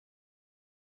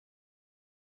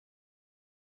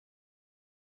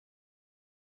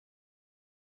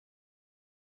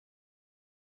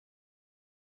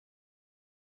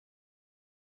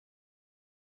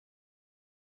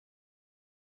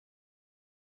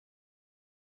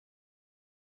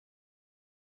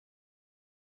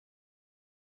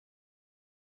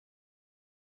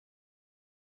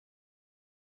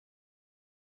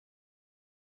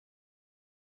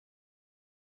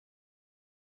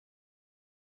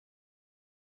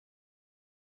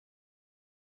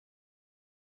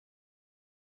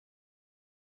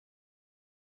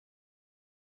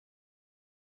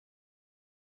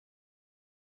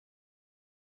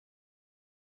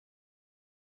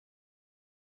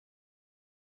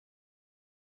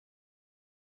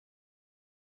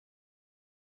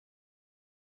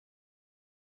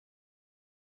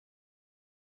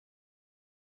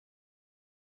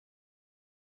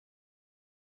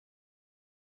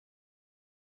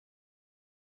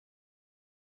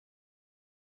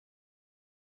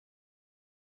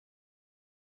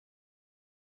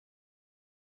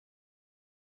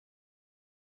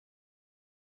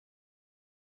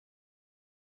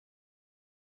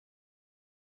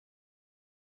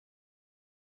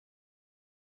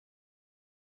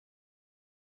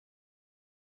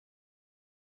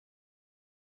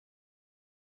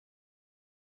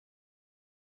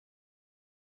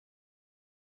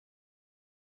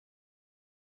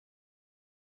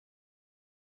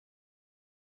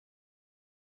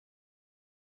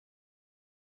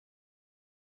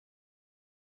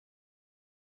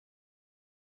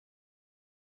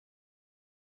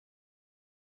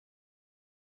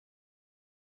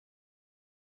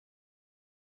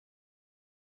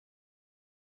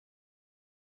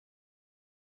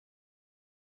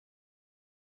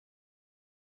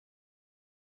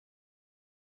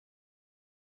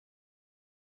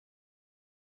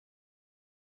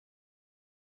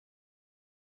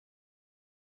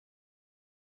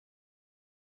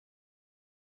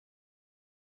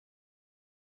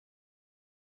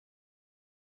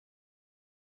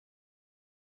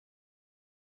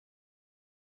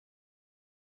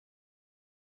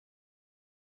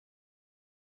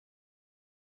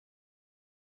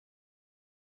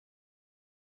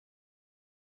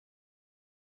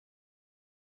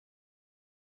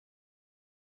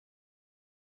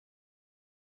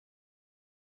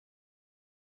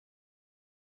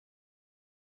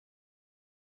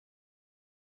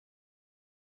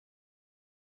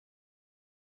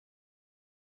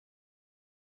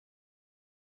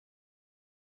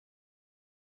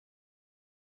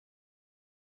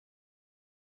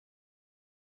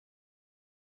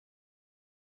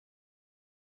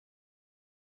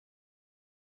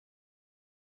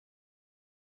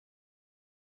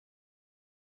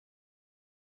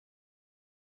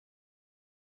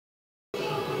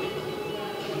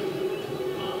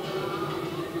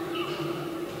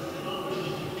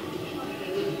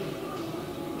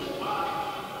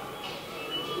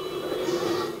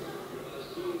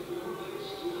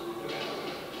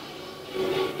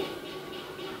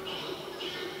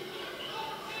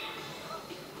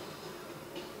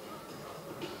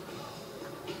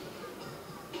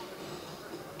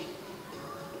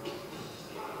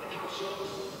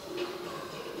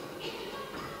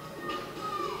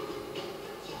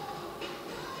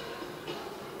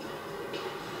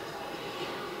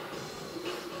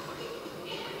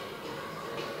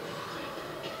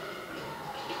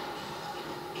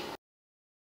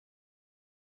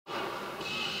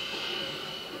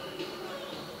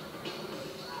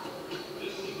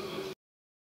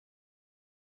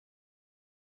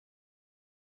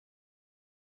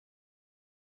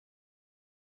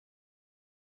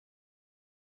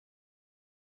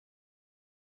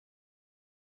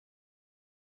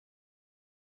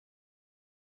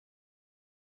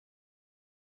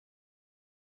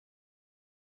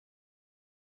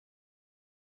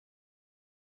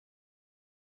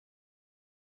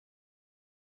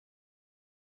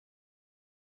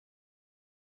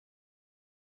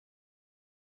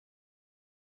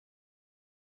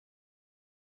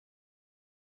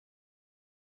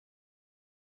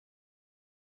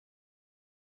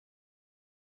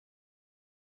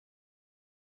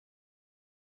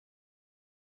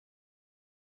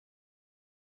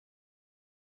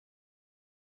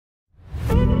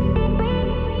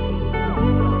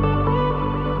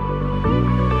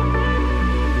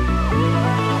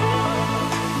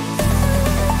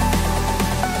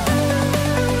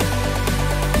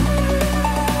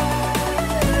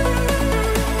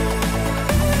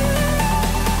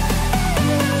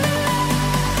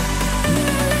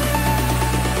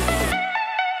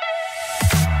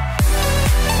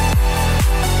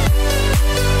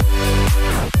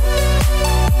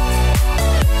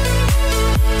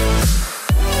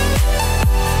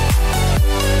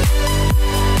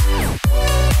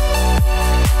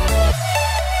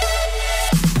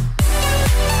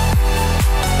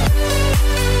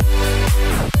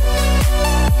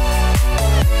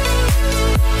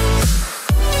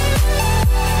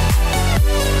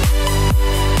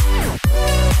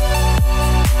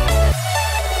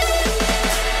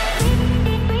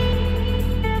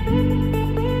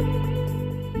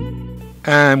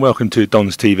And welcome to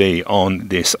Don's TV on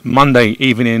this Monday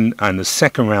evening and the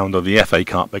second round of the FA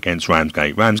Cup against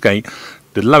Ramsgate. Ramsgate,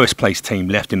 the lowest placed team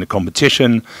left in the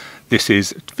competition. This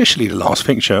is officially the last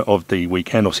fixture of the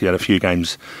weekend. Obviously had a few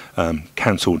games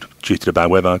cancelled due to the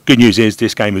bad weather. Good news is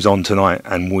this game is on tonight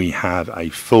and we have a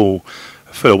full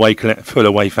away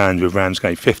fans with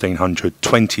Ramsgate, 1,500,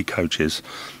 20 coaches.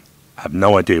 I have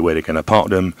no idea where they're going to park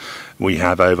them. We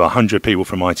have over 100 people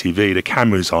from ITV. The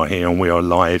cameras are here and we are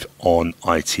live on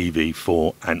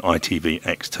ITV4 and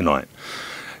ITVX tonight.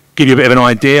 Give you a bit of an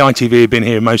idea, ITV have been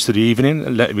here most of the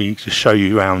evening. Let me just show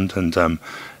you around and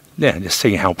just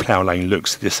see how Plough Lane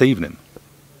looks this evening.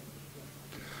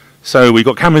 So we've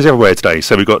got cameras everywhere today.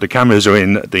 So we've got the cameras are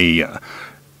in the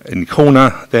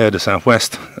corner there, the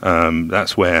southwest.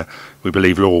 That's where we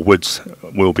believe Laurel Woods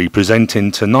will be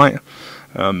presenting tonight.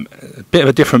 A bit of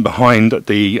a different behind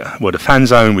the fan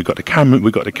zone. We've got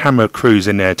the camera crews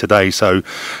in there today, so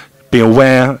be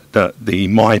aware that the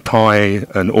MyPie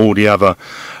and all the other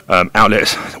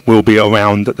outlets will be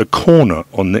around the corner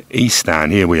on the east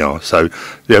stand. Here we are, so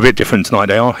they're a bit different tonight.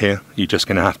 They are here. You're just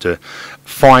going to have to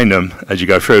find them as you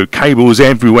go through. Cables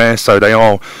everywhere, so they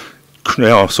are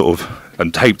sort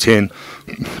of taped in.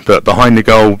 But behind the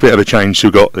goal, bit of a change.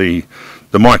 We've got the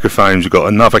microphones, we've got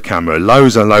another camera,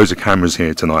 loads and loads of cameras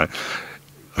here tonight.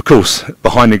 Of course,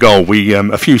 behind the goal,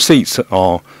 a few seats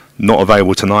are not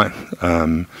available tonight,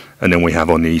 and then we have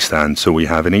on the east stand. So we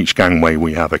have in each gangway,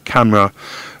 we have a camera,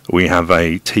 we have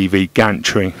a TV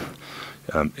gantry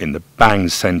in the bang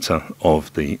centre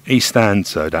of the east stand.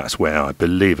 So that's where I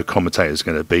believe the commentator is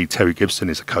going to be. Terry Gibson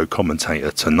is a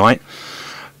co-commentator tonight.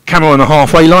 Camera on the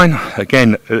halfway line.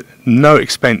 Again, no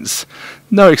expense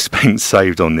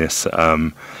saved on this.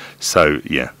 So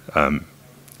yeah,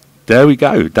 there we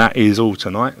go. That is all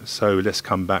tonight. So let's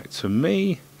come back to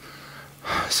me.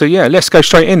 So yeah, let's go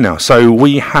straight in now. So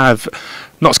we have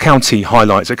Notts County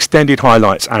highlights, extended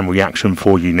highlights and reaction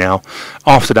for you now.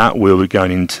 After that, we'll be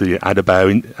going into the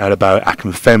Adebayo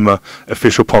Akinfenwa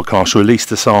official podcast released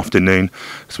this afternoon.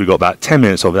 So we've got about 10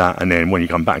 minutes of that, and then when you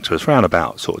come back to us, round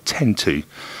about sort of 10 to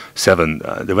 7,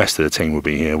 the rest of the team will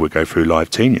be here. We'll go through live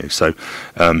team news. So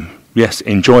yes,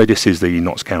 enjoy. This is the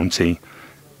Notts County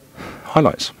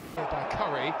highlights.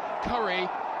 Curry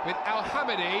with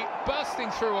Al-Hamidi bursting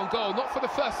through on goal, not for the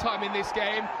first time in this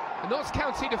game. The Notts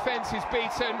County defence is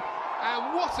beaten,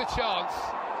 and what a chance!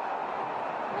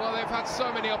 Well, they've had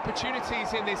so many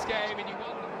opportunities in this game, and you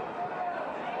wonder.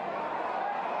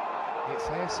 It's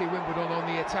AFC Wimbledon on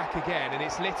the attack again, and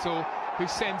it's Little who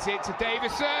sends it to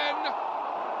Davison.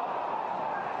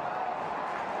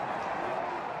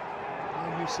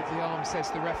 No use of the arm, says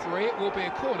the referee. It will be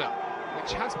a corner,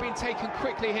 which has been taken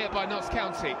quickly here by Notts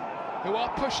County, who are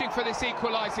pushing for this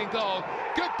equalising goal.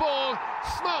 Good ball,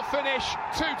 smart finish,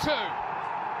 2-2.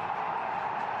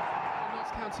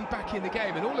 Notts County back in the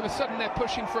game, and all of a sudden they're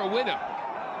pushing for a winner.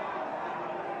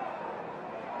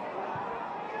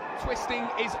 Twisting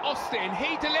is Austin,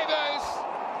 he delivers.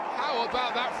 How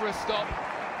about that for a stop?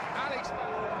 Alex.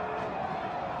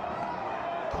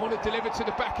 Corner delivered to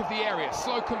the back of the area.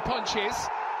 Slocum punches,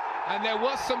 and there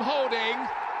was some holding,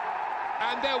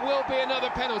 and there will be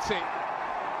another penalty.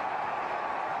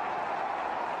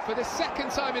 For the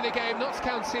second time in the game, Notts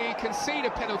County concede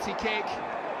a penalty kick.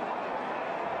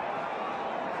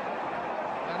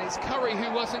 And it's Curry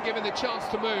who wasn't given the chance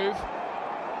to move.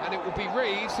 And it will be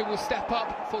Reeves who will step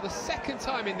up for the second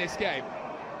time in this game.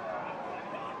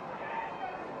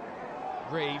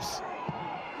 Reeves.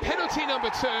 Penalty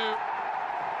number 2.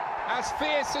 As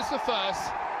fierce as the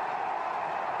first.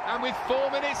 And with 4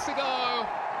 minutes to go,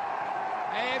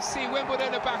 AFC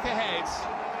Wimbledon are back ahead.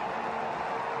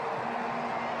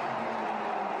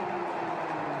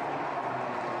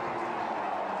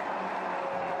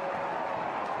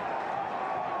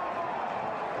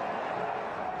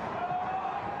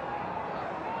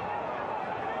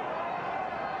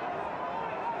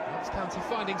 County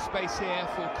finding space here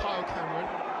for Kyle Cameron.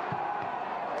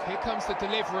 Here comes the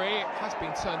delivery, it has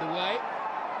been turned away.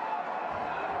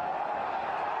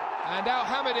 And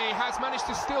Al-Hamidi has managed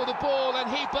to steal the ball and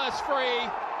he bursts free.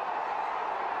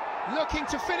 Looking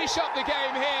to finish up the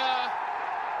game here.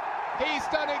 He's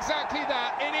done exactly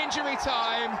that in injury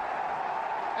time.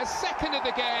 A second of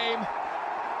the game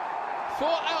for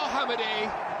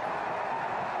Al-Hamidi.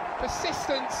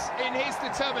 Persistence in his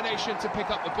determination to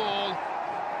pick up the ball.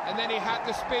 And then he had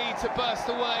the speed to burst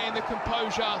away and the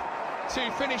composure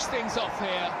to finish things off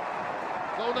here.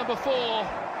 Goal number 4,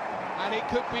 and it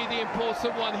could be the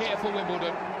important one here for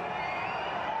Wimbledon.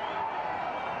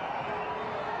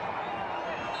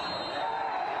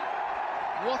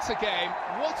 What a game,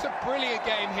 what a brilliant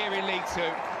game here in League 2.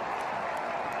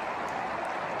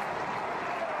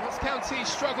 Notts County's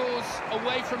struggles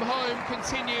away from home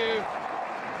continue.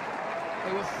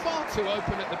 They were far too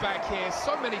open at the back here.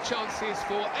 So many chances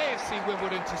for AFC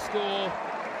Wimbledon to score.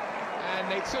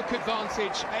 And they took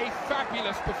advantage. A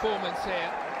fabulous performance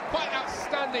here. Quite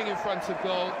outstanding in front of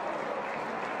goal.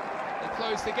 They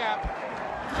closed the gap.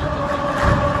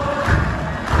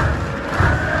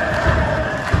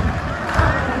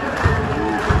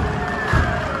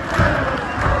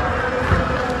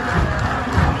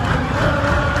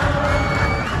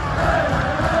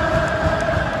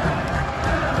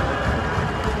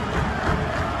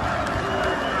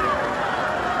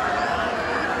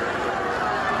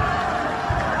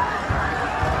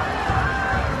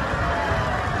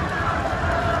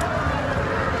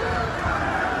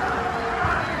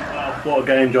 What a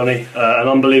game, Johnny. An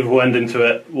unbelievable ending to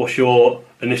it. What's your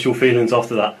initial feelings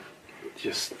after that?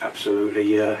 Just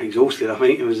absolutely exhausted. I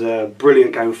think it was a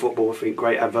brilliant game of football. I think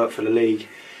great advert for the league,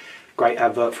 great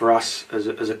advert for us as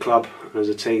a club and as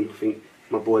a team. I think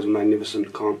my boys were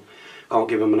magnificent. Can't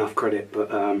give them enough credit.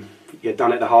 But yeah,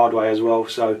 done it the hard way as well.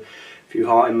 So a few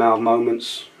heart in mouth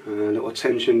moments, a little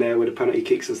tension there with the penalty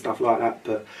kicks and stuff like that.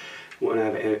 But wouldn't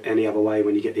have it any other way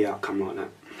when you get the outcome like that.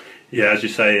 Yeah, as you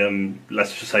say,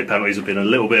 let's just say penalties have been a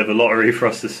little bit of a lottery for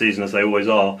us this season, as they always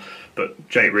are. But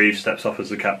Jake Reeves steps up as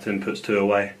the captain, puts 2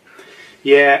 away.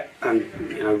 Yeah, and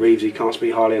you know, Reeves, you can't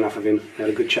speak highly enough of him. I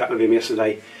had a good chat with him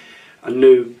yesterday. I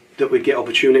knew that we'd get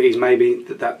opportunities, maybe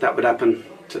that would happen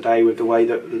today with the way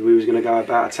that we was going to go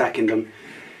about attacking them.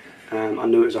 I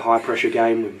knew it was a high pressure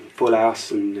game, full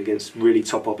house and against really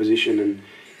top opposition, and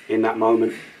in that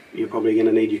moment you're probably going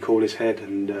to need your coolest head,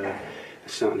 and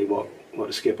that's certainly what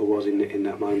the skipper was in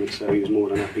that moment. So he was more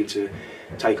than happy to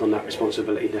take on that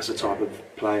responsibility. That's the type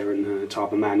of player and the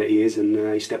type of man that he is,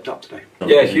 and he stepped up today.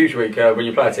 Yeah, huge week. When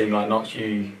you play a team like Notts,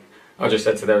 I just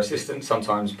said to their assistants,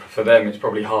 sometimes for them it's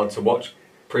probably hard to watch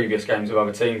previous games of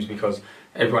other teams because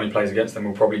everyone who plays against them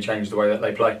will probably change the way that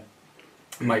they play.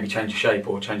 Maybe change a shape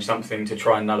or change something to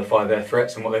try and nullify their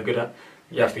threats and what they're good at.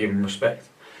 You have to give them respect,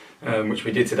 which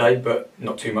we did today, but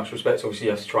not too much respect. Obviously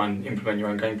you have to try and implement your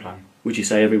own game plan. Would you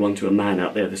say everyone to a man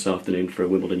out there this afternoon for a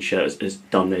Wimbledon shirt has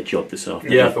done their job this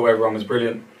afternoon? Yeah, I thought everyone was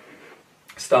brilliant.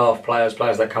 Staff, players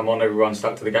that come on, everyone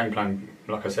stuck to the game plan,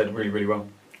 like I said, really, really well.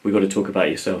 We've got to talk about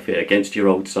yourself here. Against your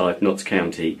old side, Notts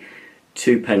County,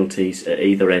 2 penalties at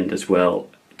either end as well.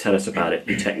 Tell us about it,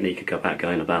 your technique about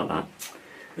going about that.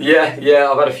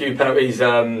 Yeah, I've had a few penalties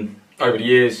over the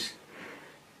years.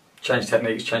 Changed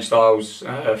techniques, changed styles,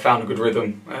 found a good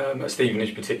rhythm at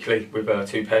Stevenage particularly with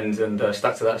 2 pens, and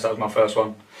stuck to that, so that was my first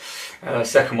one.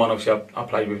 Second one, obviously I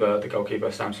played with the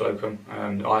goalkeeper Sam Slocum,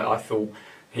 and I thought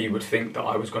he would think that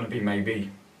I was going to be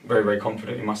maybe very, very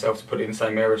confident in myself to put it in the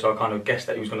same area, so I kind of guessed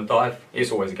that he was going to dive.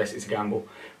 It's always a guess, it's a gamble.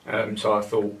 So I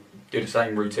thought, do the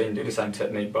same routine, do the same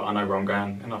technique, but I know where I'm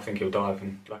going and I think he'll dive,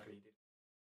 and luckily.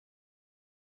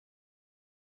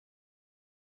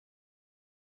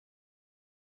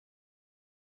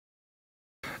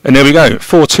 And there we go,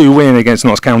 4-2 win against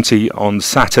Notts County on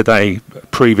Saturday,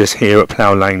 previous here at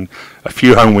Plough Lane. A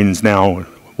few home wins now.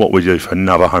 What we do for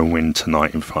another home win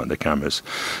tonight in front of the cameras.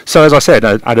 So as I said,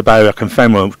 Adebayo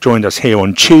Akinfenwa joined us here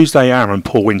on Tuesday. Aaron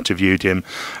Paul interviewed him,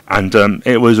 and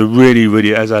it was a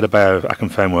really, as Adebayo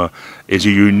Akinfenwa is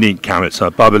a unique character,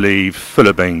 bubbly, full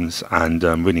of beans, and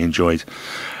really enjoyed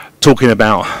talking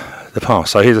about the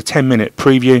past. So here's a 10-minute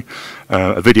preview,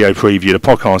 a video preview. The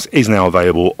podcast is now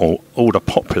available on all the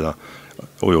popular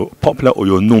or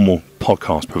your normal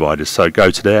podcast providers. So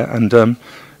go to there, and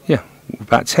yeah,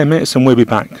 about 10 minutes and we'll be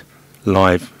back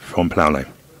live from Plough Lane.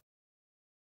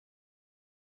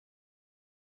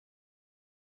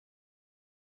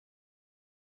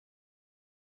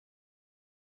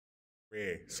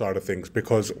 Side of things,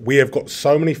 because we have got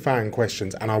so many fan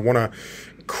questions and I want to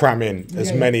cram in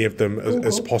as many of them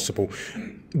as possible.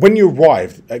 When you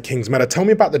arrived at Kings Meadow, tell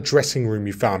me about the dressing room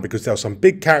you found, because there were some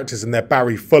big characters in there.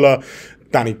 Barry Fuller,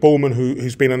 Danny Bullman,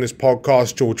 who's been on this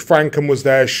podcast, George Frankham was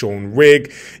there, Sean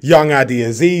Rigg, young Adi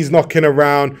Aziz knocking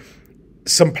around.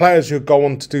 Some players who go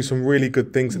on to do some really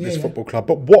good things at this football club.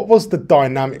 But what was the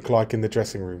dynamic like in the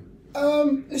dressing room?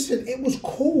 Listen, it was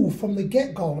cool from the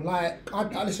get-go. Like,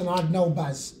 I'd known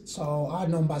Baz, so I'd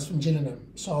known Baz from Gillingham.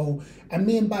 So, and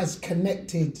me and Baz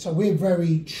connected, so we're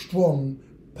very strong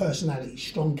personalities,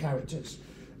 strong characters.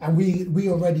 And we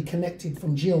already connected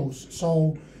from Gills.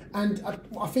 So, and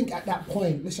I think at that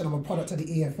point, listen, I'm a product of the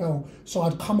EFL, so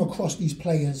I'd come across these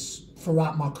players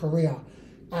throughout my career.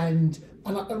 And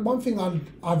one thing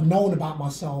I've known about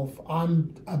myself,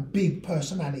 I'm a big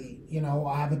personality, you know,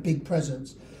 I have a big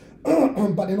presence.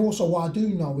 But then also what I do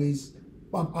know is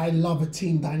but I love a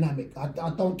team dynamic. I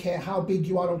don't care how big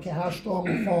you are, I don't care how strong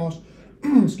or fast,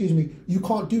 excuse me, you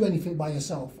can't do anything by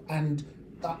yourself. And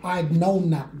I'd known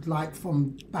that like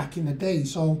from back in the day.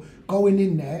 So going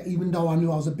in there, even though I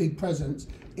knew I was a big presence,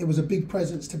 it was a big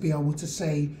presence to be able to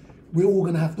say, we're all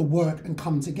going to have to work and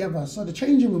come together. So the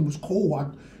changing room was cool.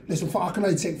 I can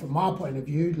only take from my point of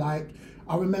view. Like,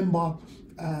 I remember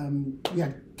we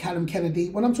had Callum Kennedy.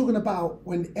 When I'm talking about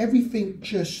when everything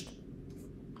just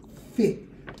fit,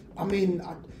 I mean,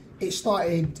 it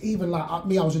started even like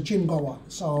me, I was a gym goer.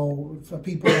 So for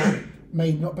people that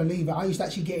may not believe it, I used to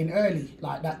actually get in early.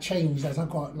 Like, that changed as I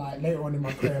got like later on in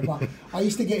my career. But I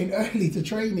used to get in early to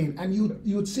training, and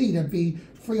you would see there'd be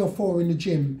 3 or 4 in the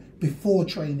gym before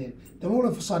training. Then all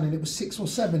of a sudden it was 6 or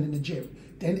 7 in the gym.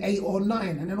 Then 8 or 9,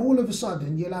 and then all of a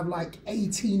sudden you'll have like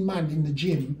 18 man in the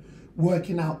gym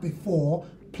working out before,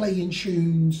 playing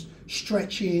tunes,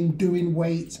 stretching, doing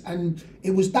weights, and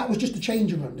that was just the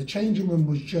changing room. The changing room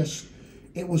was just,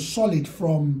 it was solid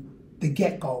from the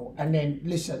get-go, and then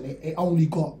listen, it only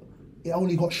got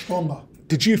stronger.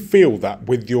 Did you feel that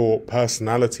with your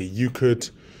personality you could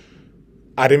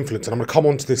add influence? And I'm going to come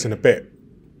on to this in a bit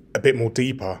more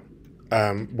deeper.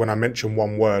 When I mention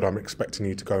one word, I'm expecting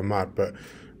you to go mad, but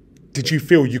did you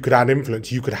feel you could add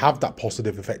influence? You could have that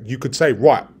positive effect. You could say,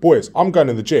 right, boys, I'm going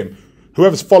to the gym.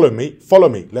 Whoever's following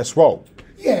me, let's roll.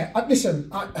 Yeah,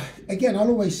 listen, again, I'll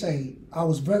always say I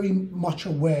was very much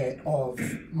aware of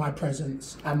my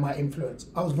presence and my influence.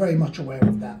 I was very much aware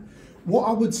of that. What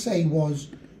I would say was,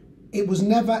 it was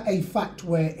never a fact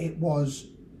where it was,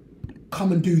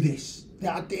 come and do this.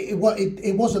 It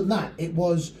wasn't that. It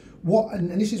was what, and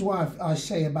this is why I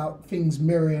say about things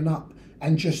mirroring up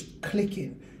and just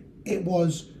clicking. It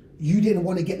was, you didn't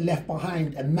want to get left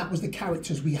behind, and that was the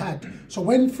characters we had. So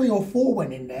when 3 or 4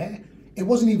 went in there, it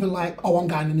wasn't even like, oh, I'm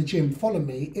going in the gym, follow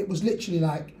me. It was literally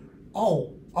like,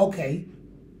 oh, okay,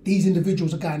 these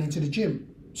individuals are going into the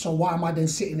gym. So why am I then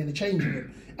sitting in the changing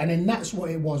room? And then that's what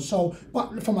it was. So,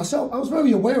 but for myself, I was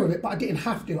very aware of it, but I didn't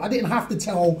have to. I didn't have to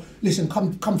tell, listen,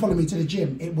 come follow me to the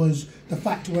gym. It was the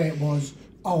fact where it was,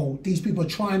 oh, these people are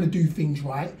trying to do things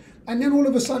right. And then all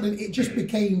of a sudden, it just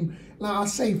became, like I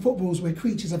say, footballs, we're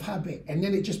creatures of habit. And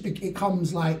then it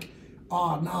comes like,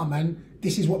 oh, nah, man,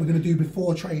 this is what we're going to do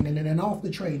before training and then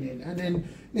after training. And then,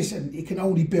 listen, it can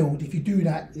only build. If you do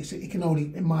that, it can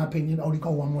only, in my opinion, only go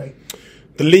one way.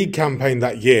 The league campaign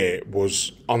that year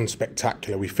was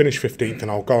unspectacular. We finished 15th,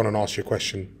 and I'll go on and ask you a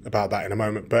question about that in a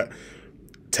moment. But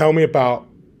tell me about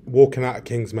walking out of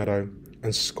Kingsmeadow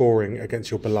and scoring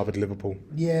against your beloved Liverpool.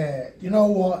 Yeah, you know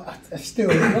what? Still,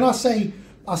 when I say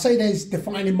there's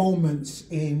defining moments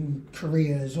in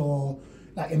careers or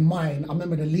like in mine, I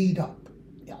remember the lead up.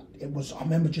 I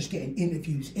remember just getting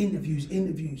interviews,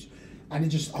 and it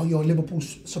just, oh, you're a Liverpool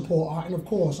supporter, and of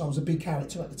course I was a big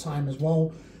character at the time as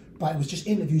well. But it was just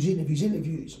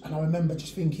interviews. And I remember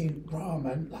just thinking, bro,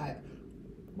 man, like,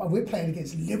 we're playing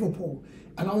against Liverpool.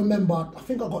 And I remember, I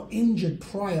think I got injured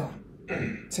prior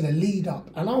to the lead up.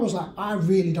 And I was like, I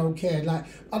really don't care. Like,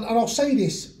 and I'll say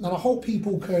this, and I hope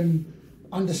people can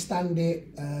understand it.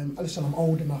 Listen, I'm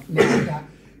old enough now that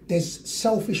there's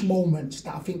selfish moments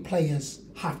that I think players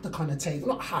have to kind of take.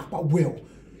 Not have, but will.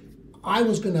 I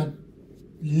was going to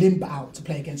limp out to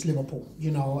play against Liverpool,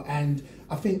 you know, and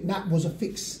I think that was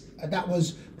that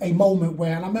was a moment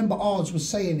where, and I remember Ards was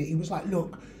saying it, he was like,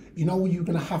 look, you know, you're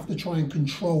going to have to try and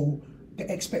control the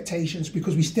expectations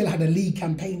because we still had a league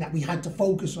campaign that we had to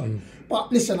focus on.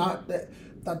 But listen, I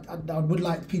would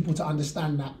like people to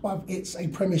understand that, but it's a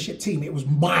Premiership team. It was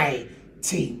my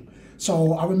team.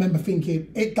 So I remember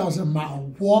thinking, it doesn't matter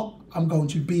what, I'm going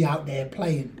to be out there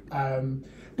playing.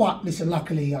 But listen,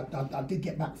 luckily I did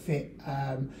get back fit,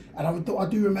 and I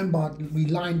do remember we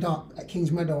lined up at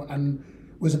Kingsmeadow and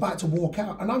was about to walk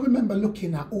out, and I remember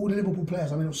looking at all the Liverpool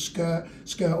players. I mean, it was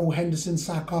Skirtle, Henderson,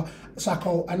 Sacco,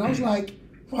 and I was like,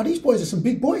 wow, these boys are some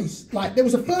big boys. Like, there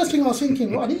was the first thing I was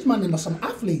thinking, wow, these men are some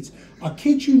athletes. I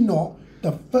kid you not,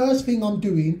 the first thing I'm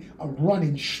doing, I'm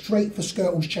running straight for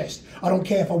Skirtle's chest. I don't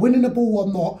care if I win in the ball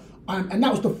or not. And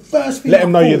that was the first thing. Let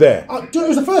him know you're there. It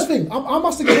was the first thing. I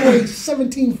must have given away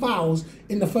 17 fouls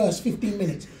in the first 15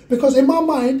 minutes. Because in my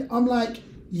mind, I'm like,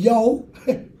 yo,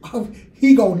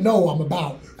 he gonna know I'm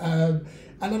about. And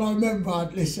then I remember,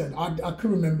 listen, I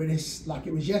could remember this like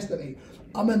it was yesterday.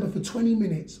 I remember for 20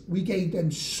 minutes, we gave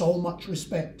them so much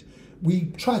respect. We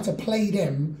tried to play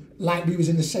them like we was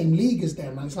in the same league as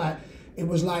them. And it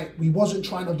was like we wasn't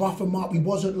trying to rough them up. We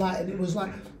wasn't like, and it was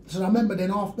like, so I remember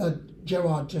then after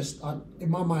Gerrard just, in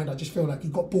my mind, I just feel like he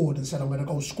got bored and said, I'm going to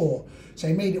go score. So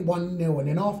he made it 1-0. And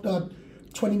then after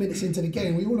 20 minutes into the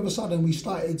game, we all of a sudden, we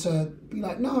started to be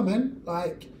like, nah, man,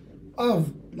 like, oh,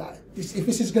 like, if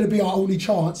this is going to be our only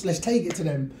chance, let's take it to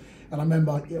them. And I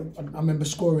remember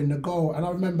scoring the goal. And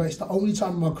I remember it's the only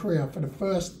time in my career, for the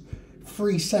first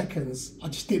 3 seconds, I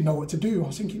just didn't know what to do. I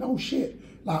was thinking, oh shit.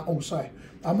 Like, oh, sorry.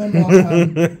 I remember,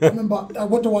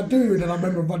 what do I do? And then I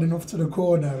remember running off to the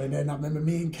corner. And then I remember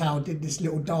me and Cal did this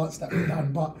little dance that we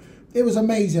done. But it was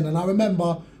amazing. And I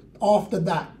remember after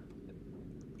that,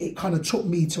 it kind of took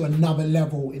me to another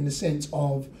level in the sense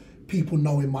of people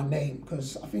knowing my name.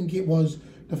 Because I think it was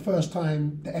the first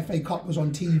time the FA Cup was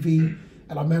on TV.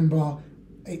 And I remember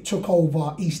it took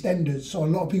over EastEnders. So a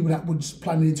lot of people that was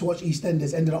planning to watch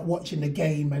EastEnders ended up watching the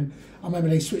game. And I remember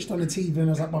they switched on the TV and I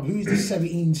was like, Mum, who's this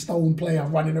 17-stone player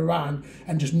running around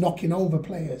and just knocking over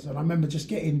players? And I remember just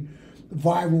getting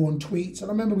viral on tweets. And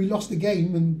I remember we lost the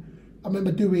game, and I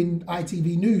remember doing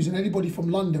ITV News. And anybody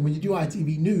from London, when you do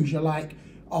ITV News, you're like,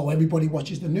 oh, everybody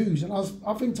watches the news. And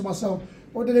I think to myself,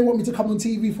 what do they want me to come on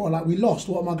TV for? Like, we lost,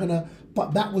 what am I gonna...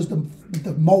 But that was the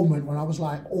moment when I was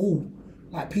like, oh,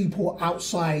 like people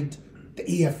outside the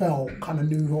EFL kind of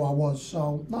knew who I was.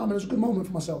 So, no, I mean, it was a good moment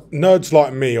for myself. Nerds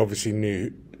like me obviously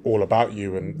knew all about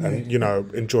you and you know,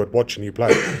 enjoyed watching you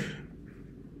play.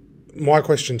 My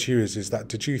question to you is that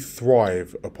did you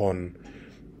thrive upon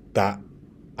that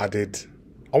added...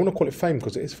 I want to call it fame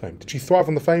because it is fame. Did you thrive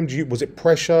on the fame? Was it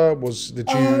pressure?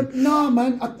 No,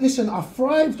 man. Listen, I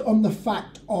thrived on the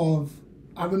fact of...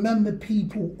 I remember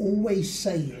people always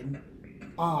saying,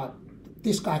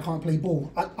 this guy can't play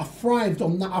ball. I thrived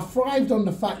on that. I thrived on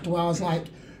the fact where I was like,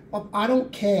 I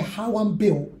don't care how I'm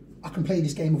built, I can play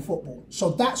this game of football.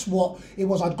 So that's what it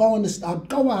was. I'd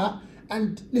go out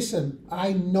and listen,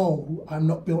 I know I'm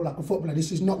not built like a footballer.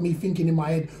 This is not me thinking in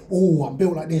my head, oh, I'm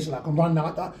built like this, like I'm running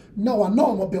out. No, I know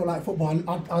I'm not built like football.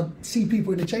 I see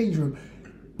people in the change room.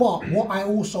 But what I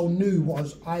also knew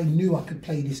was I knew I could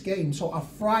play this game. So I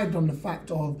thrived on the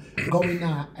fact of going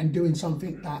out and doing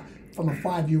something that from a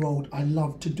 5-year-old I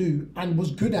loved to do and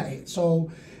was good at it.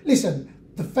 So listen,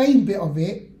 the fame bit of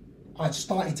it, I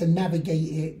started to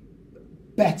navigate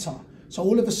it better. So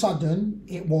all of a sudden,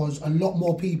 it was a lot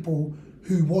more people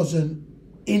who wasn't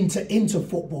into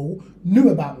football knew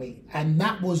about me. And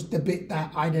that was the bit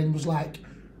that I then was like,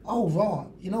 oh, right,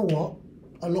 you know what?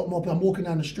 A lot more people, I'm walking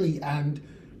down the street and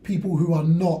people who are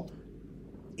not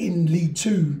in League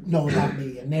Two know about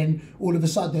me. And then all of a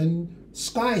sudden,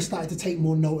 Sky started to take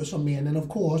more notice on me. And then, of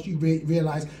course, you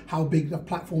realise how big the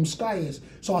platform Sky is.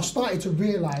 So I started to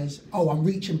realise, oh, I'm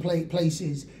reaching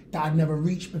places that I'd never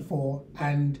reached before.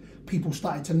 And people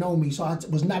started to know me. So I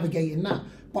was navigating that.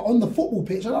 But on the football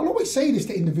pitch, and I'll always say this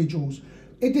to individuals,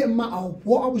 it didn't matter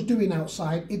what I was doing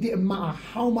outside. It didn't matter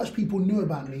how much people knew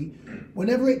about me.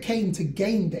 Whenever it came to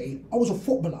game day, I was a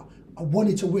footballer. I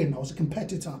wanted to win. I was a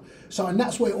competitor. So, and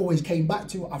that's where it always came back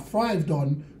to. I thrived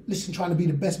on, trying to be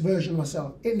the best version of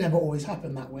myself. It never always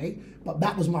happened that way, but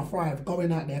that was my thrive,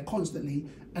 going out there constantly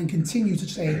and continue to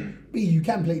say, B, you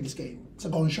can play this game. So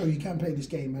go and show you can play this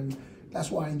game, and that's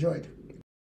what I enjoyed.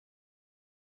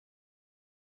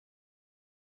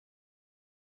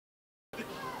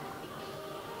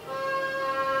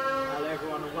 Hello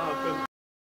everyone and welcome.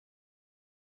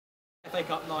 FA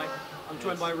Cup night. I'm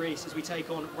joined by Reece as we take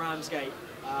on Ramsgate.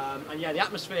 And yeah, the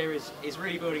atmosphere is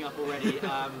really building up already.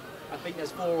 I think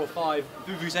there's 4 or 5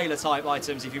 vuvuzela type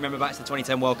items if you remember back to the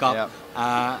 2010 World Cup.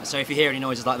 Yep. So if you hear any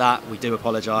noises like that, we do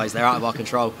apologise, they're out of our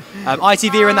control.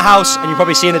 ITV are in the house, and you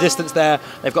probably see in the distance there,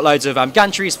 they've got loads of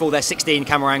gantries for their 16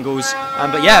 camera angles.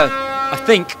 But yeah, I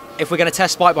think if we're going to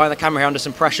test Spike behind the camera here under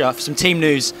some pressure for some team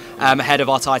news ahead of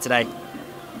our tie today.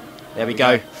 There we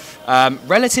go.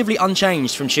 Relatively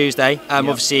unchanged from Tuesday. Yep.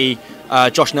 Obviously,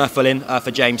 Josh Nerful in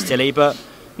for James Tilley, but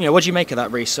you know, what do you make of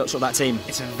that, Reece, sort of that team?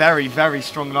 It's a very, very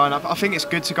strong lineup. I think it's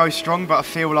good to go strong, but I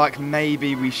feel like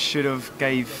maybe we should have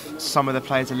gave some of the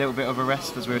players a little bit of a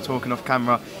rest, as we were talking off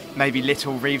camera. Maybe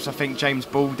Little, Reeves. I think James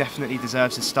Ball definitely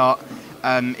deserves a start.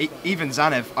 Even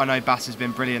Zanev, I know Bass has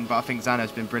been brilliant, but I think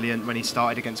Zanev's been brilliant when he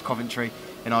started against Coventry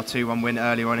in our 2-1 win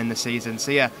earlier on in the season.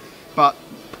 So yeah, but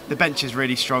the bench is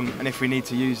really strong, and if we need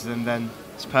to use them, then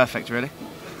it's perfect, really.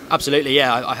 Absolutely,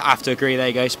 yeah, I have to agree. There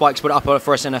you go. Spike's put it up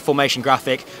for us in a formation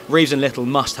graphic. Reeves and Little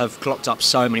must have clocked up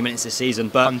so many minutes this season,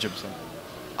 but 100%.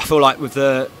 I feel like with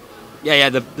the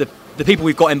people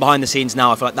we've got in behind the scenes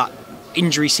now, I feel like that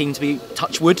injuries seem to be,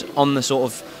 touch wood, on the sort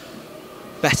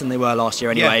of better than they were last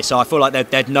year anyway. Yeah. So I feel like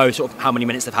they'd know sort of how many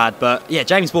minutes they've had. But yeah,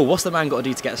 James Ball, what's the man got to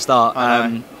do to get a start?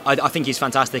 I think he's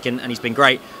fantastic and he's been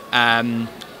great.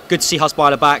 Good to see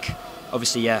Husbyler back.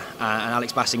 Obviously, yeah, and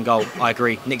Alex Bass in goal. I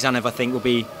agree. Nick Zanev, I think, will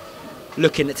be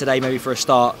looking at today maybe for a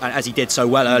start, as he did so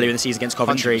well earlier in the season against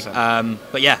Coventry.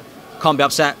 But yeah, can't be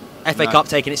upset. FA Cup,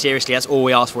 taking it seriously. That's all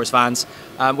we ask for as fans.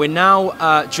 We're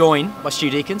now joined by Stu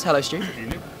Deacons. Hello, Stu.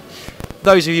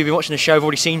 Those of you who've been watching the show have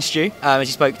already seen Stu, as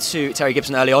he spoke to Terry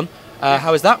Gibson early on.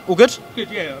 How is that? All good?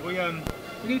 Good, yeah. We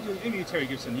interviewed Terry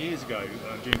Gibson years ago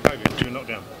during COVID, during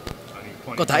lockdown.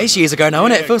 God, that is years ago now,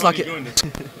 isn't it? It feels like it.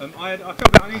 I felt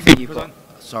a bit uneasy because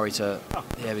Sorry to...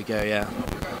 There we go, yeah.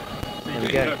 There we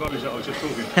go. I was just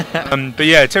talking. But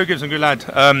yeah, Terry Gibson, good lad.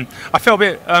 I felt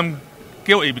a bit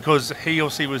guilty because he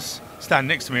obviously was standing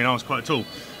next to me and I was quite tall.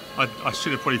 I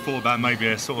should have probably thought about maybe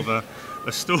a sort of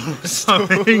a stool or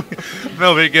something.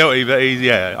 Felt a bit guilty, but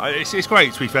it's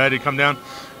great to be fair to come down,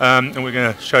 and we're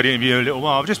going to show the interview in a little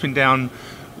while. I've just been down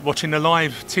watching the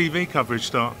live TV coverage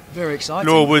start. Very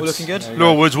exciting. Laura Woods, looking good.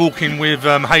 Laura Woods walking with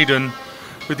Hayden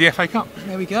with the FA Cup.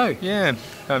 There we go. Yeah,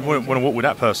 I want to walk with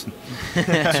that person. Too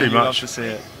much. Love to see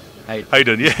it.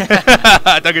 Hayden,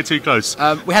 yeah. Don't get too close.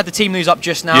 We had the team news up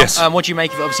just now. Yes. What do you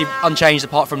make of it? Obviously unchanged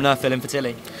apart from Nerf filling for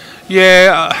Tilly.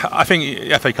 Yeah, I think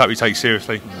the FA Cup we take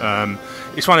seriously.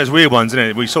 It's one of those weird ones,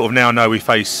 isn't it? We sort of now know we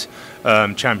face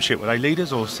Championship. Were they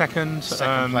leaders or second?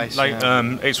 Second place.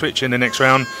 Ipswich in the next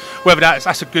round. Whether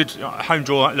that's a good home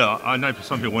draw. Look, I know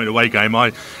some people want an away game.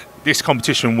 This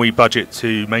competition we budget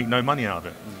to make no money out of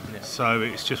it. So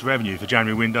it's just revenue for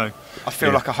January window. I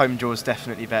feel like a home draw is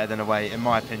definitely better than away, in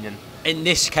my opinion. In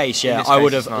this case, yeah, I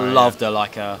would have loved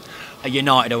a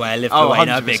United away, a Liverpool away,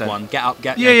 a big one. Get up,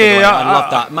 get away. I love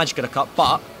that. Magic of the Cup,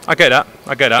 but I get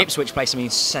that. Ipswich play some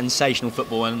sensational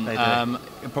football, and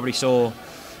you probably saw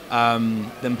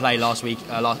them play last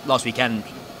weekend.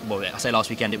 Well, I say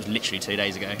last weekend, it was literally 2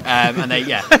 days ago. And they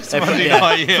it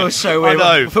was so weird.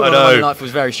 I know. Monday night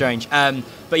was very strange.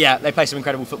 But yeah, they play some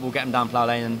incredible football, get them down Plough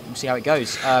Lane, and we'll see how it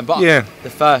goes.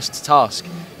 The first task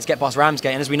is get past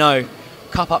Ramsgate, and as we know,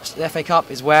 the FA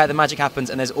Cup is where the magic happens,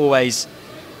 and there's always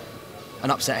an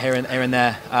upset here and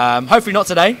there. Hopefully not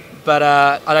today, but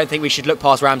I don't think we should look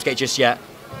past Ramsgate just yet.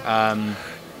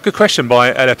 Good question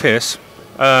by Ella Pearce.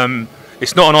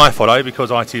 It's not on iFollow because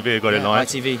ITV have got it live.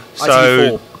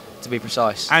 ITV4 to be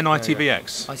precise. And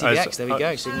ITVX. ITVX, there we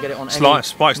go. So you can get it on any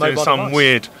Spike's doing some device.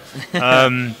 weird.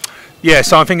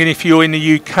 So I'm thinking if you're in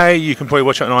the UK, you can probably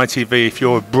watch it on ITV. If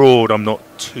you're abroad, I'm not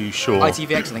too sure.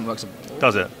 ITVX, I think, works abroad.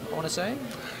 Does it? I want to say.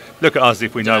 Look at us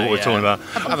if we know what we're talking about.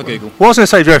 Have a Google. What I was going to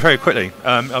say very, very quickly,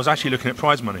 I was actually looking at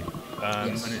prize money,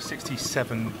 and it's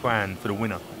 67 grand for the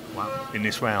winner in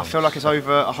this round. I feel like it's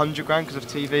over 100 grand because of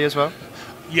TV as well.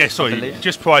 Yeah, sorry,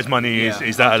 just prize money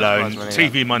is that alone. Money,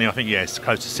 TV money, I think, it's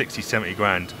close to 60, 70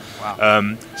 grand.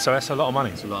 Wow. So that's a lot of money.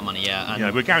 It's a lot of money, yeah.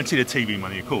 And we're guaranteed a TV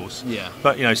money, of course. Yeah.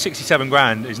 But, 67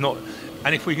 grand is not...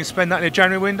 And if we can spend that in a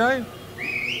January window,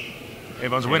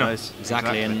 everyone's a winner.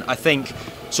 Exactly, and I think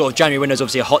sort of January window is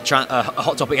obviously a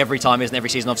hot topic every time, isn't it? Every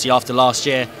season, obviously, after last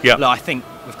year. Yeah. Look, I think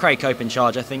with Craig Cope in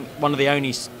charge, I think one of the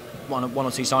only one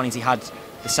or two signings he had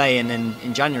the say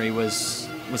in January was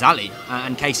Ali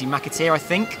and Casey McAteer, I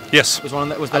think. Yes. Was one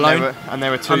that was the loan. And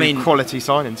there were two quality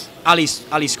signings.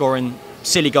 Ali's scoring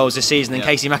silly goals this season, and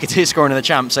Casey McAteer scoring in the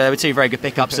champ. So there were two very good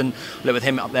pickups, and look, with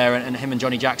him up there and him and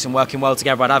Johnny Jackson working well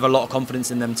together, I'd have a lot of confidence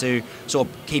in them to sort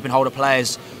of keep and hold of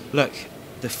players. Look,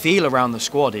 the feel around the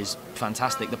squad is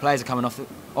fantastic. The players are coming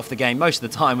off the game most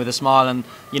of the time with a smile, and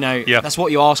that's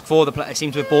what you ask for. The players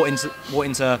seem to have bought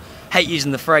into hate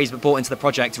using the phrase, but bought into the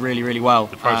project really, really well.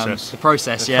 The process.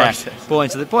 Bought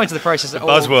into the process. The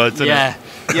buzzwords, isn't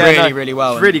it? Really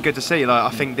well. It's really good to see.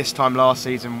 Like I think this time last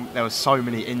season there was so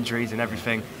many injuries and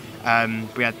everything.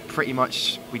 We had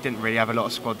we didn't really have a lot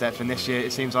of squad depth, and this year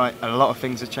it seems like a lot of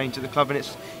things have changed at the club, and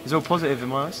it's all positive in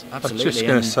my eyes. Absolutely. I was just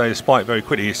going to say, despite very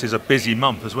quickly, this is a busy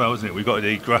month as well, isn't it? We've got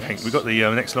the graphic, we've got the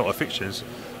next lot of fixtures.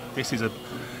 This is a...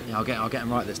 Yeah, I'll get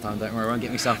them right this time, don't worry, I won't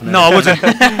get myself in there. No, I wasn't.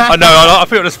 I know, I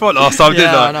put you on the spot last time,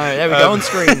 didn't I? I know, there we go, on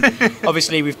screen.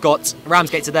 Obviously, we've got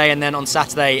Ramsgate today, and then on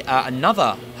Saturday,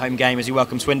 another home game as we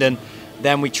welcome Swindon.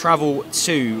 Then we travel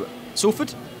to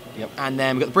Salford. Yep. And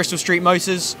then we've got the Bristol Street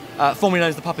Motors, formerly known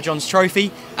as the Papa John's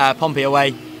Trophy, Pompey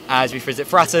away as we visit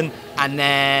Fratton, and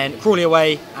then Crawley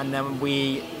away, and then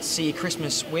we see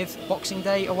Christmas with Boxing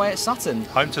Day away at Sutton.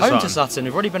 Home to Sutton.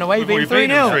 We've already been away, being 3-0.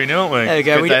 3-0, aren't we?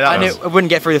 There we go. I wouldn't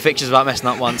get through the fixtures without messing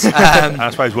up once. I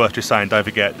suppose worth just saying, don't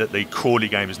forget that the Crawley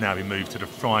game has now been moved to the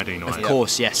Friday night. Of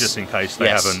course, yes. Just in case they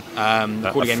haven't.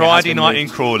 The a Friday night in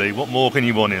Crawley, what more can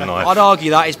you want in life? I'd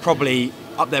argue that is probably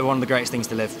up there one of the greatest things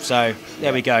to live. So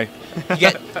there we go. You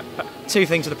get two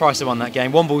things for the price of one that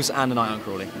game: Wombles and a night on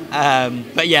Crawley.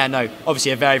 But yeah, no,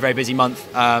 obviously a very, very busy month.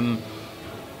 And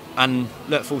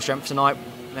look, full strength tonight.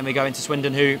 Then we go into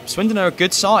Swindon, Swindon are a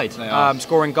good side,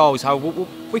 scoring goals.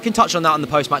 We can touch on that in the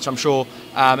post-match, I'm sure,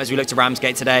 as we look to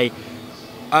Ramsgate today.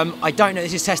 I don't know.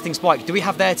 This is testing Spike. Do we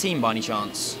have their team by any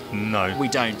chance? No. We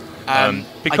don't.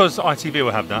 Because ITV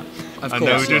will have that. Of and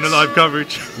course, we're doing the live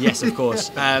coverage. Yes, of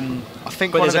course. I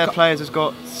think one of their players has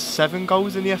got 7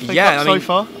 goals in the FA Cup so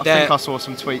far. I think I saw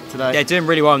some tweet today. They're doing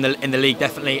really well in the league,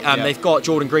 definitely. They've got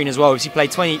Jordan Green as well. He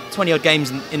played 20 odd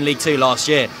games in League 2 last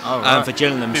year for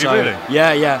Gillingham. Did he really?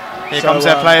 Yeah. Here comes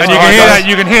their players. And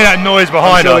you can hear that noise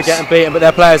behind us. We're getting beaten, but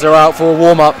their players are out for a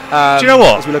warm-up. Do you know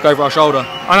what? As we look over our shoulder.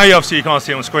 I know you can't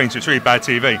see it on screen, so it's really bad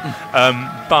TV.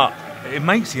 But it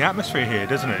makes the atmosphere here,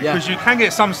 doesn't it? Yeah. Because you can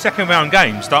get some second-round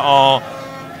games that are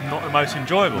not the most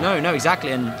enjoyable. No,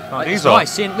 exactly. And these it's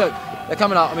nice seeing. Look, they're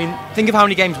coming up. I mean, think of how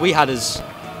many games we had as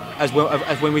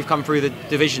when we've come through the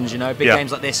divisions. Big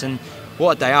games like this, and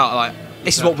what a day out! Like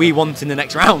this is what we want in the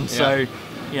next round. Yeah. So,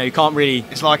 you can't really.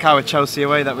 It's like our Chelsea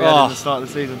away that we had at the start of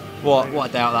the season. What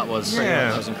a day out that was.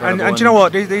 Yeah, that was incredible. And do you know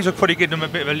what? These will probably give them a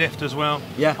bit of a lift as well.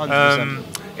 Yeah, 100%.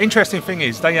 Interesting thing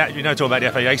is, they actually, talk about the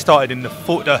FA, they started in the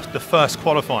first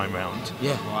qualifying round.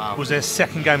 Yeah. Wow. Was their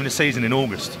second game of the season in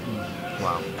August.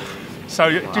 Wow.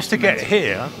 So just to get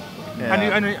here,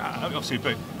 and obviously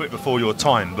a bit before your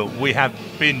time, but we have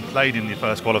been played in the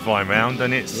first qualifying round,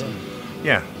 and it's,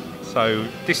 so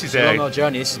this is a long old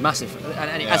journey. This is massive,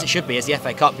 and as it should be, as the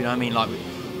FA Cup.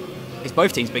 It's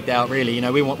both teams' big day out, really.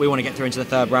 We want to get through into the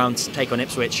third round, take on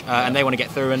Ipswich, and they want to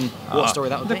get through. And what a story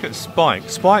that would be. Look at Spike.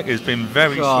 Spike has been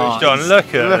very switched on.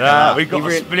 Look at that. We've got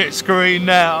a split screen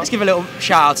now. Let's give a little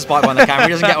shout out to Spike behind the camera.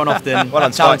 He doesn't get one often. What a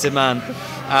talented man.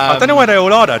 I don't know where they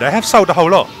all are though. They have sold the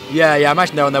whole lot. Yeah. I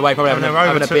imagine they're on their way, probably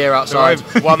having a beer outside.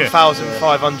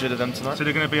 1,500 of them tonight. So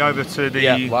they're going to be over to the.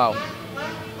 Yeah. Wow.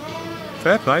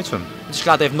 Fair play to them. I'm just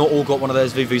glad they've not all got one of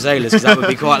those vuvuzelas, because that would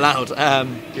be quite loud.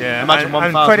 Yeah, imagine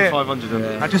 1,500 of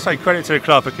them. I just say credit to the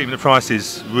club for keeping the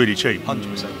prices really cheap.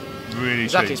 100%. Really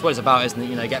exactly, cheap. it's what it's about, isn't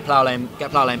it? Get Plough Lane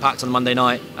packed on Monday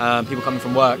night. People coming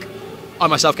from work. I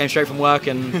myself came straight from work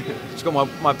and just got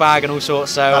my bag and all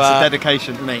sorts. So that's a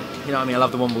dedication, mate. You know what I mean? I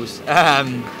love the Wombles.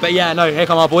 But yeah, no, here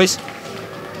come our boys.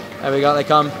 There we go, they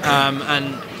come.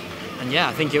 And yeah,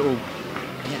 I think it will.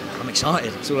 Yeah, I'm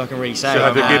excited. That's all I can really say. Still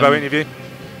have the Gibbo interview.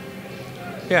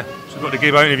 Yeah, so we've got the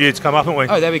Gibbo interview to come up, haven't we?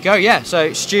 Oh, there we go, yeah.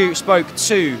 So Stu spoke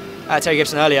to Terry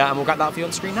Gibson earlier, and we'll get that for you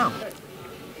on the screen now.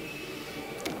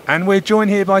 And we're joined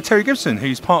here by Terry Gibson,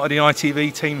 who's part of the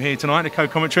ITV team here tonight, the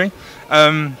co-commentary.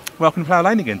 Welcome to Plough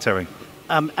Lane again, Terry.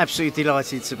 I'm absolutely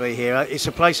delighted to be here. It's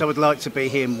a place I would like to be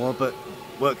here more, but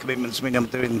work commitments mean I'm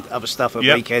doing other stuff at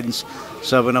weekends.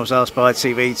 So when I was asked by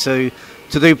ITV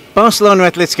to do Barcelona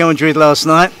Atletico Madrid last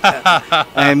night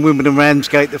and Wimbledon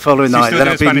Ramsgate the following night. Still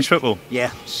doing Spanish football?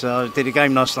 Yeah, so I did a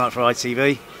game last night for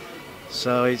ITV.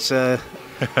 So it's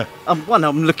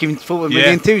I'm looking forward,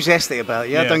 really enthusiastic about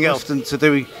it. I don't get often to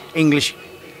do English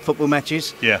football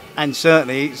matches. Yeah. And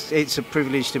certainly it's a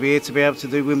privilege to be here to be able to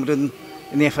do Wimbledon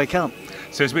in the FA Cup.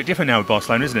 So it's a bit different now with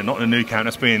Barcelona, isn't it? Not the new count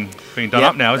that's being done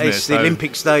up now, isn't it? It's the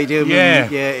Olympic Stadium. Yeah,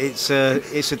 it's a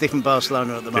different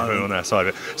Barcelona at the moment. Different on that side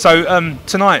of it. So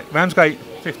tonight, Ramsgate,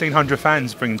 1,500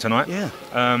 fans bringing tonight.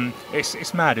 Yeah.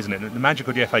 It's mad, isn't it? The magic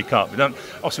of the FA Cup.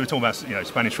 Obviously, we're talking about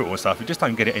Spanish football and stuff. You just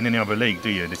don't get it in any other league, do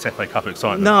you? This FA Cup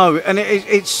excitement. No, and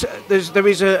there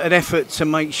is an effort to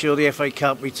make sure the FA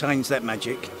Cup retains that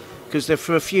magic. Because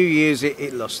for a few years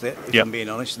it lost it, if I'm being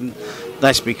honest, and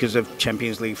that's because of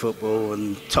Champions League football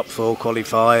and top four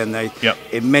qualify, and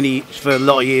for a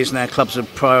lot of years now clubs have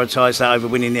prioritised that over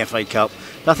winning the FA Cup.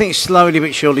 But I think it's slowly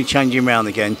but surely changing round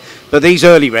again. But these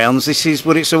early rounds, this is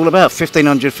what it's all about.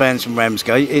 1,500 fans from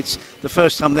Ramsgate. It's the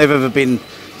first time they've ever been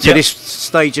to this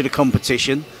stage of the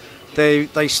competition.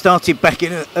 They started back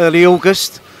in early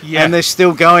August, and they're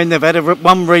still going. They've had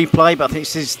one replay, but I think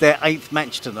this is their 8th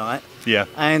match tonight. Yeah,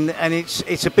 and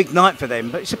it's a big night for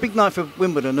them, but it's a big night for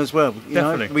Wimbledon as well.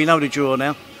 Definitely. We know the draw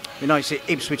now. We know it's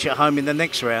Ipswich at home in the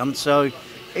next round, so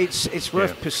it's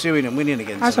worth pursuing and winning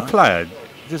again. As a player,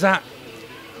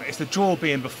 it's the draw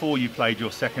being before you played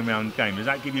your second round game. Does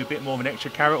that give you a bit more of an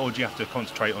extra carrot, or do you have to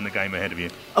concentrate on the game ahead of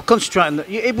you? I'll concentrate on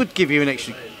it would give you an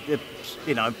extra,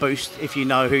 boost if you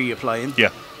know who you're playing. Yeah.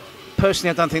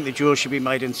 Personally, I don't think the draw should be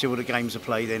made until the games are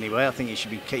played anyway. I think it should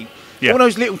be kept. All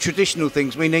those little traditional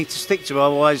things we need to stick to,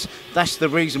 otherwise that's the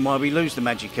reason why we lose the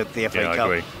magic at the FA Cup. I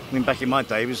agree. I mean, back in my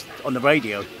day, it was on the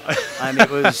radio, and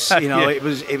it was,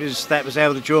 that was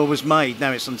how the draw was made.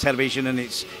 Now it's on television, and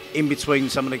it's in between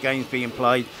some of the games being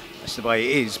played. That's the way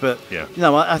it is. But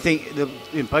I think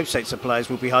both sets of players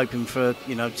will be hoping for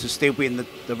to still be in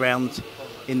the round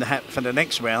in the hat for the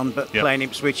next round. But playing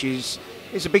Ipswich is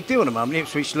a big deal at the moment.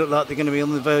 Ipswich look like they're going to be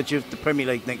on the verge of the Premier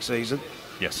League next season.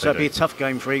 Yes, so it'll be a tough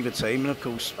game for either team, and of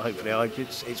course, hopefully, I hope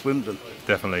it's Wimbledon.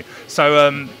 Definitely. So,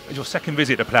 your second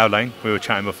visit to Plough Lane, we were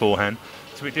chatting beforehand.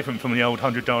 a bit different from the old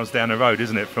 100 yards down the road,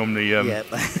 isn't it? From the yeah,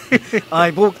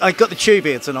 I got the tube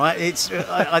here tonight.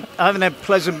 I haven't had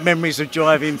pleasant memories of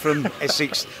driving from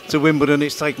Essex to Wimbledon.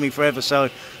 It's taken me forever, so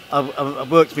I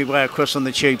worked my way across on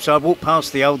the tube. So I walked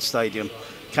past the old stadium,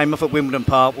 came off at Wimbledon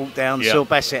Park, walked down, saw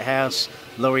Bassett House,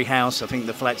 Laurie House, I think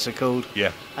the flats are called.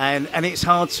 Yeah. And it's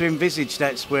hard to envisage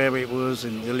that's where it was,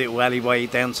 and the little alleyway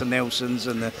down to Nelson's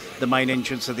and the main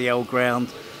entrance of the old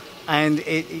ground. And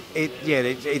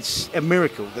it's a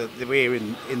miracle that we're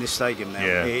in this stadium now.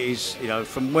 Yeah. It is,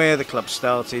 from where the club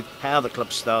started, how the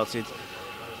club started,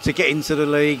 to get into the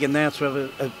league, and now to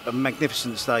have a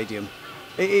magnificent stadium.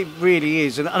 It really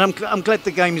is, and I'm glad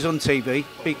the game is on TV,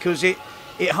 because it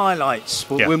highlights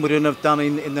what Wimbledon have done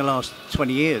in the last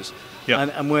 20 years,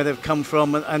 and where they've come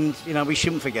from, and we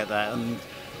shouldn't forget that. And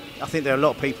I think there are a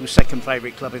lot of people's second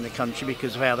favourite club in the country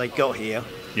because of how they got here,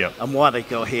 and why they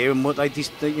got here, and what they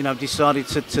decided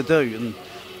to do. And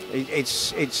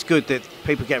it's good that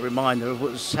people get a reminder of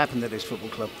what's happened at this football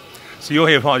club. So you're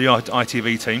here part of the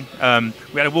ITV team.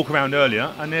 We had a walk around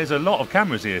earlier, and there's a lot of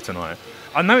cameras here tonight.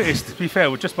 I noticed, to be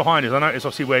fair, just behind us, I noticed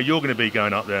obviously where you're going to be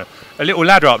going up there. A little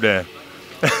ladder up there.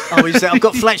 Oh, is that? I've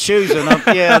got flat shoes, and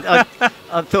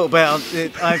I've thought about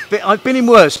it. I've been in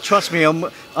worse. Trust me,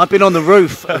 I've been on the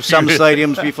roof of some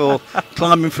stadiums before,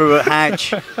 climbing through a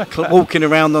hatch, walking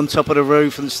around on top of the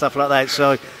roof and stuff like that.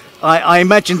 So I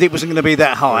imagined it wasn't going to be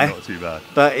that high. Not too bad.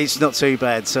 But it's not too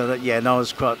bad. So I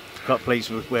was quite pleased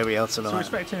with where we are tonight. So we're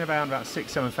expecting about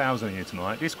 6,000-7,000 here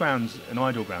tonight. This ground's an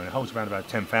idle ground. It holds around about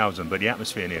 10,000, but the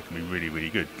atmosphere in here can be really,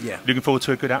 really good. Yeah. Looking forward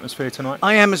to a good atmosphere tonight?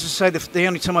 I am, as I say, the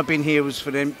only time I've been here was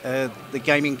for the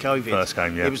game in COVID. First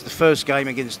game, yeah. It was the first game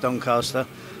against Doncaster.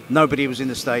 Nobody was in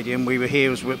the stadium. We were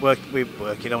here, we were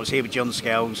working. I was here with John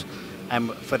Scales,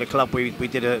 and for the club we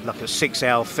did a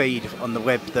 6-hour feed on the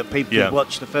web that people could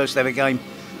watch the first ever game.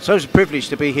 So it was a privilege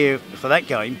to be here for that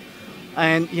game.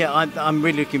 And I'm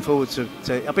really looking forward to.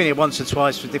 I've been here once or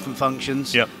twice for different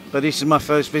functions, but this is my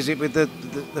first visit with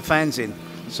the fans in,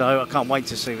 so I can't wait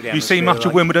to see what the atmosphere You see much like.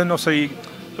 of Wimbledon? Obviously,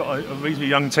 you've got a reasonably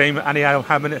young team. Ali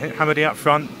Al-Hamadi up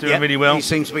front, doing really well. He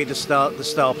seems to be the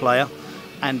star player,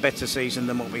 and better season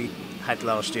than what we had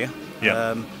last year.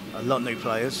 Yeah. A lot of new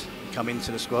players come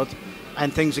into the squad,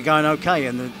 and things are going okay,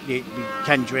 and you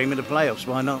can dream of the playoffs.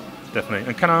 Why not? Definitely.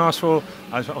 And can I ask for,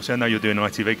 obviously I know you're doing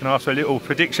ITV, can I ask for a little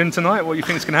prediction tonight, what you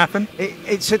think is going to happen?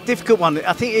 It's a difficult one.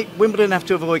 I think Wimbledon have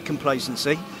to avoid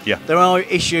complacency. Yeah. There are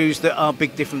issues that are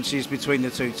big differences between the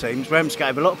two teams. Ramsgate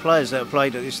have a lot of players that have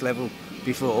played at this level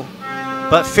before,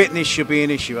 but fitness should be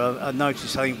an issue. I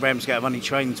noticed, I think Ramsgate have only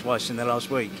trained twice in the last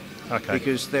week. Okay.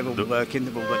 Because they're all working,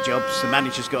 they've all got jobs, the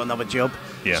manager's got another job.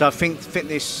 Yeah. So I think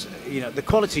fitness, the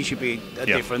quality should be a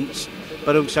difference,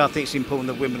 but also I think it's important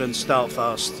that Wimbledon start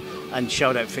fast and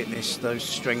show that fitness,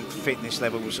 those fitness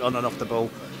levels on and off the ball,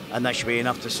 and that should be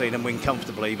enough to see them win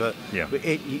comfortably. But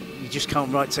you just can't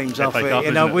write teams off.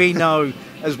 We know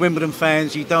as Wimbledon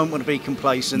fans, you don't want to be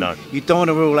complacent. No. You don't want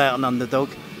to rule out an underdog.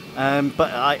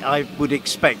 But I would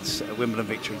expect a Wimbledon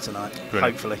victory tonight,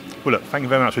 Brilliant. hopefully. Well, look, thank you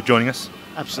very much for joining us.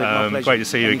 Absolutely, my pleasure. Great to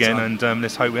see you Anytime. again, and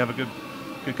let's hope we have a good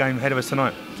game ahead of us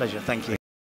tonight. Pleasure, thank you.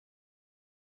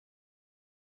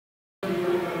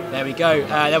 There we go.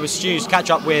 There was Stu's catch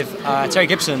up with Terry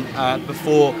Gibson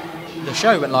before the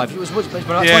show went live. It was about 20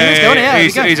 minutes ago,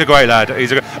 wasn't it? He's a great lad.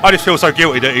 I just feel so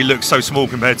guilty that he looks so small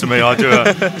compared to me. I do.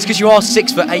 It's because you are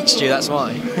 6'8", Stu. That's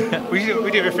why.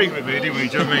 we did a thing with me, didn't we?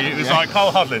 Do you know what I mean? It was like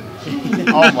Carl Hudlin.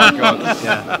 Oh my god.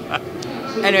 Yeah.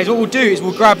 Anyways, what we'll do is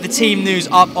we'll grab the team news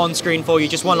up on screen for you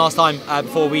just one last time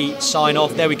before we sign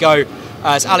off. There we go.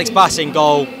 It's Alex Bass in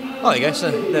goal. Oh, there you go.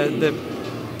 So the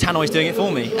Tannoy's doing it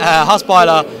for me.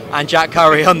 Husbyler and Jack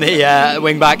Curry on the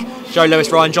wing back. Joe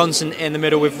Lewis, Ryan Johnson in the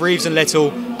middle with Reeves and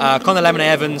Little, Conor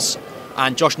Lemon-Evans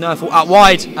and Josh Nerfel out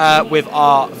wide with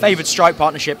our favoured strike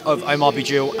partnership of Omar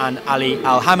Bujil and Ali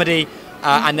Al-Hamadi.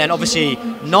 And then obviously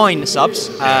 9 subs,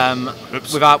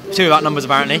 without numbers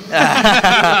apparently,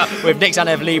 with Nick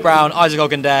Zanev, Lee Brown, Isaac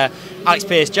Ogundare, Alex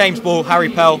Pearce, James Ball, Harry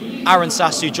Pell, Aaron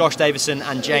Sassu, Josh Davison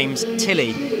and James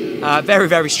Tilley. Very,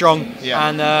 very strong. Yeah.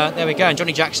 And there we go. And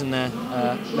Johnny Jackson there,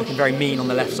 looking very mean on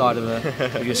the left side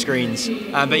of your screens.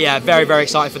 But yeah, very, very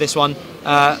excited for this one.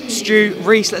 Stu,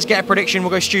 Reese, let's get a prediction.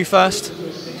 We'll go Stu first.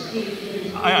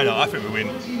 I think we win.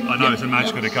 I know it's a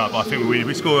magic of the cup, but I think we win. If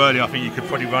we score early, I think you could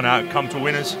probably run out, come to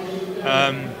winners. You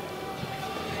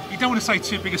don't want to say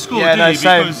too big a score, do you?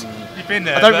 Because you've been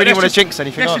there. I don't really want to jinx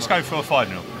anything. Let's just go for a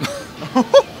 5-0.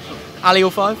 Ali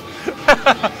all 5?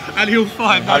 Ali all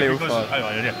 5. Ali all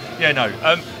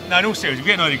 5. No, in all seriousness, if we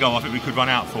get an early goal, I think we could run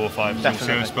out 4 or 5. In all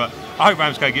seriousness, but I hope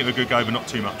Ramsgate give it a good go, but not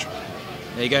too much.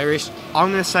 There you go, Reese.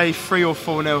 I'm going to say 3 or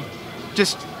 4-0.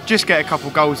 Just just get a couple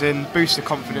goals in, boost the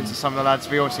confidence of some of the lads.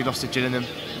 We obviously lost to Gillingham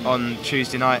on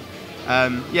Tuesday night.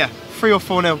 Yeah, 3 or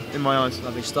 4-0 in my eyes.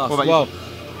 Lovely stuff. What about well, you?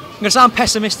 I'm going to sound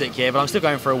pessimistic here, but I'm still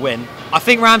going for a win. I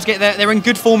think Ramsgate, they're in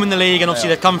good form in the league, and obviously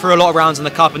they've come through a lot of rounds in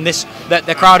the cup, and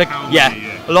their crowd,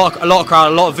 a lot of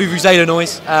crowd, a lot of vuvuzela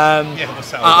noise.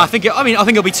 I think it'll be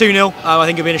 2-0. I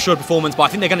think it'll be an assured performance, but I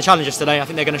think they're going to challenge us today. I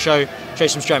think they're going to show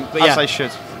some strength. But as they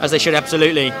should. As they should,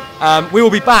 absolutely. We will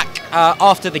be back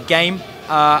after the game.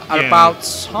 At about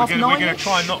 9:30. We're going to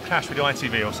try and not clash with the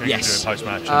ITV or so you can do a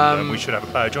post-match, and we should have a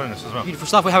player joining us as well. Beautiful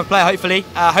stuff. We have a player,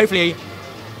 hopefully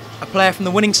a player from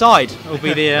the winning side will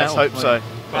be the. Let's hope so.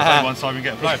 One side we can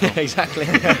get a player from. Exactly.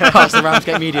 Past the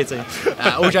Ramsgate media team.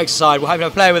 All jokes aside, we'll have a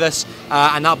player with us,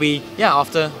 and that'll be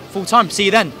after full time. See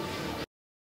you then.